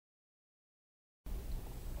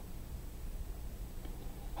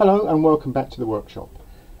Hello and welcome back to the workshop.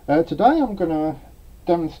 Today I'm going to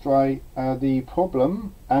demonstrate the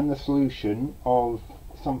problem and the solution of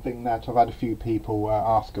something that I've had a few people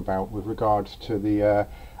ask about with regards to the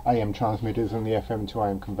AM transmitters and the FM to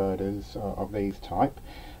AM converters of these type,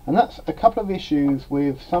 and that's a couple of issues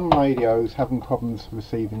with some radios having problems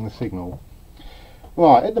receiving the signal.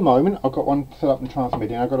 Right, at the moment I've got one set up and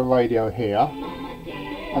transmitting. I've got a radio here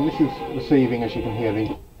and this is receiving, as you can hear,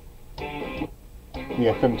 the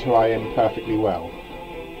FM to AM perfectly well.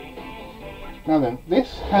 Now then,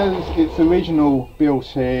 this has its original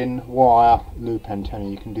built-in wire loop antenna.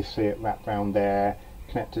 You can just see it wrapped around there,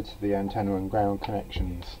 connected to the antenna and ground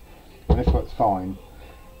connections, and this works fine.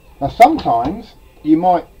 Now sometimes you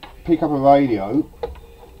might pick up a radio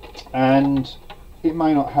and it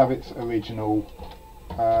may not have its original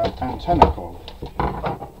antenna cog.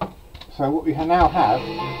 So what we now have,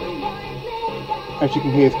 as you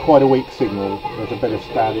can hear, is quite a weak signal. There's a bit of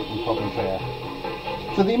static and problems there.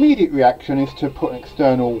 So the immediate reaction is to put an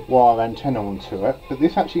external wire antenna onto it, but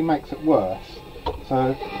this actually makes it worse.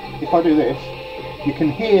 So if I do this, you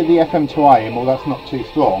can hear the FM to AM, well, that's not too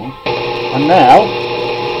strong, and now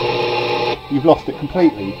you've lost it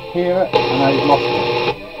completely. Hear it, and now you've lost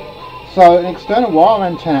it. So an external wire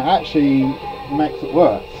antenna actually makes it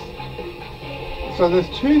worse. So there's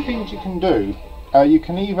two things you can do. You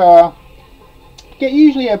can either get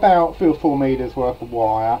usually about 3 or 4 meters worth of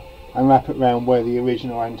wire and wrap it around where the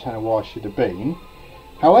original antenna wire should have been.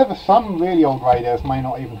 However, some really old radios may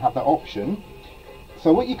not even have that option.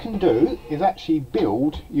 So what you can do is actually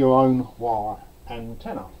build your own wire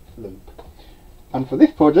antenna loop. And for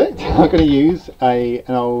this project I'm going to use an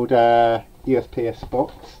old USPS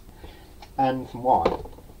box and some wire.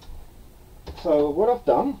 So what I've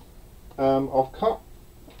done, I've cut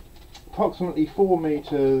approximately 4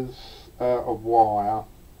 meters of wire,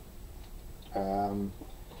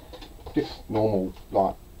 just normal,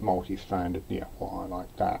 like multi-stranded wire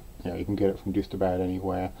like that. You can get it from just about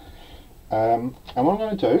anywhere. And what I'm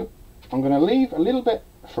going to do, I'm going to leave a little bit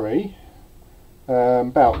free,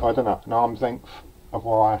 about, I don't know, an arm's length of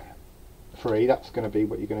wire free. That's going to be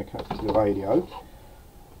what you're going to connect to the radio. And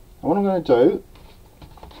what I'm going to do,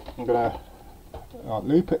 I'm going to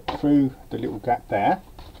loop it through the little gap there.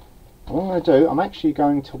 And what I'm going to do, I'm actually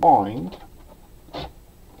going to wind,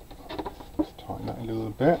 let's tighten that a little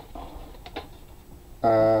bit,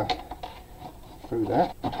 through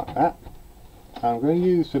that, like that. And I'm going to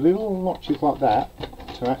use the little notches like that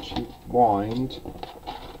to actually wind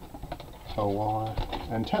a wire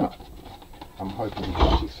antenna. I'm hoping you can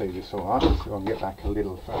actually see this alright, so I can get back a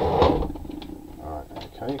little further. Alright,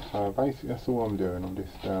 okay, so basically that's all I'm doing. I'm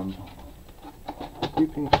just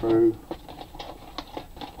looping through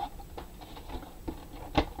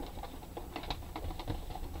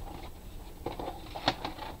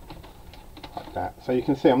like that. So you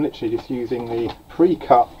can see I'm literally just using the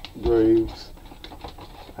pre-cut grooves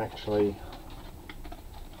to actually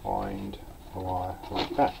wind the wire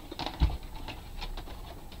like that.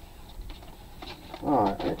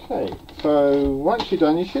 Alright, okay, so once you're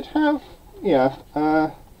done you should have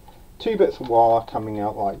 2 bits of wire coming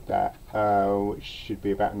out like that, which should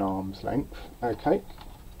be about an arm's length. Okay,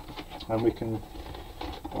 and we can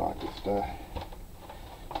just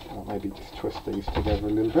maybe just twist these together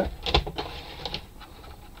a little bit.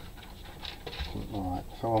 Right,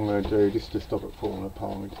 so what I'm going to do, just to stop it falling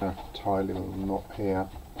apart, I'm going to tie a little knot here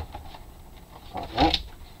like that.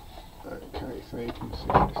 Okay, so you can see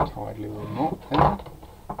I just tied a little knot there,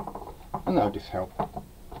 and that'll just help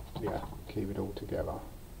keep it all together.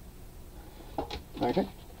 Okay.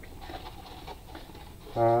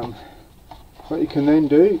 What you can then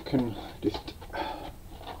do, you can just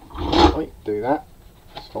do that,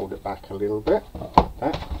 just fold it back a little bit like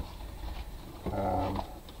that,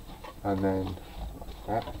 and then like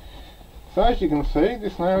that. So as you can see,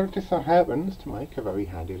 this now just so happens to make a very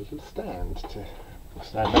handy little stand to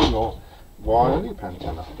stand up your wire loop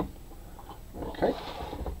antenna. Okay,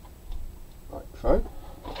 like so.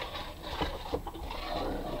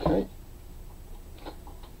 Okay.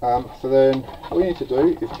 So then what we need to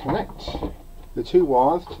do is connect the 2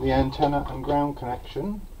 wires to the antenna and ground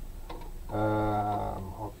connection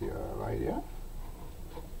of your radio.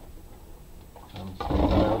 Stand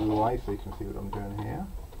that out of the way so you can see what I'm doing here.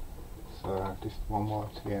 So just one wire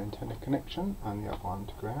to the antenna connection and the other one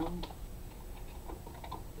to ground.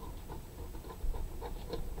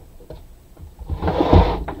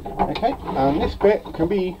 Okay, and this bit can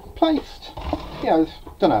be placed,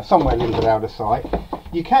 don't know, somewhere a little bit out of sight.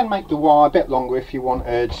 You can make the wire a bit longer if you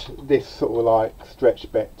wanted this sort of like stretch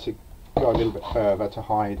bit to go a little bit further to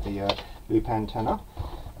hide the loop antenna.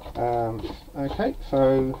 Okay,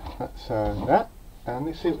 so that's that, and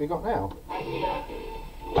let's see what we got now.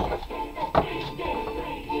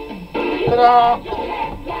 Ta-da!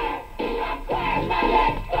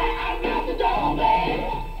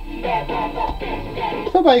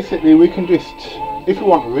 So basically we can just, if we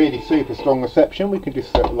want a really super strong reception, we can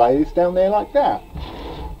just lay this down there like that.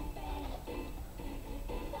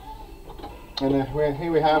 And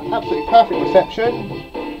here we have absolutely perfect reception,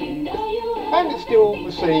 and it still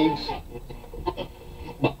receives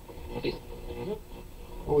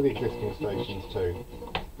all the existing stations too.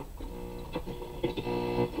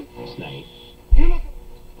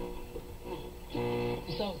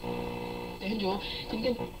 醒咗，正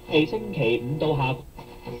經係星期五到下。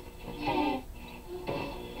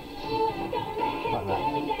Like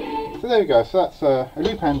that. So there we go, so that's a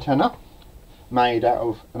loop antenna made out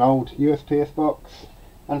of an old USPS box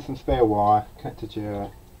and some spare wire connected to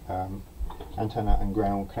your antenna and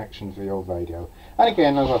ground connections for your radio. And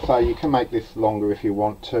again, as I say, you can make this longer if you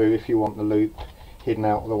want to, if you want the loop hidden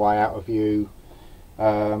out of the way out of view,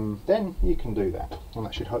 then you can do that, and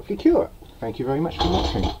that should hopefully cure it. Thank you very much for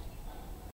watching.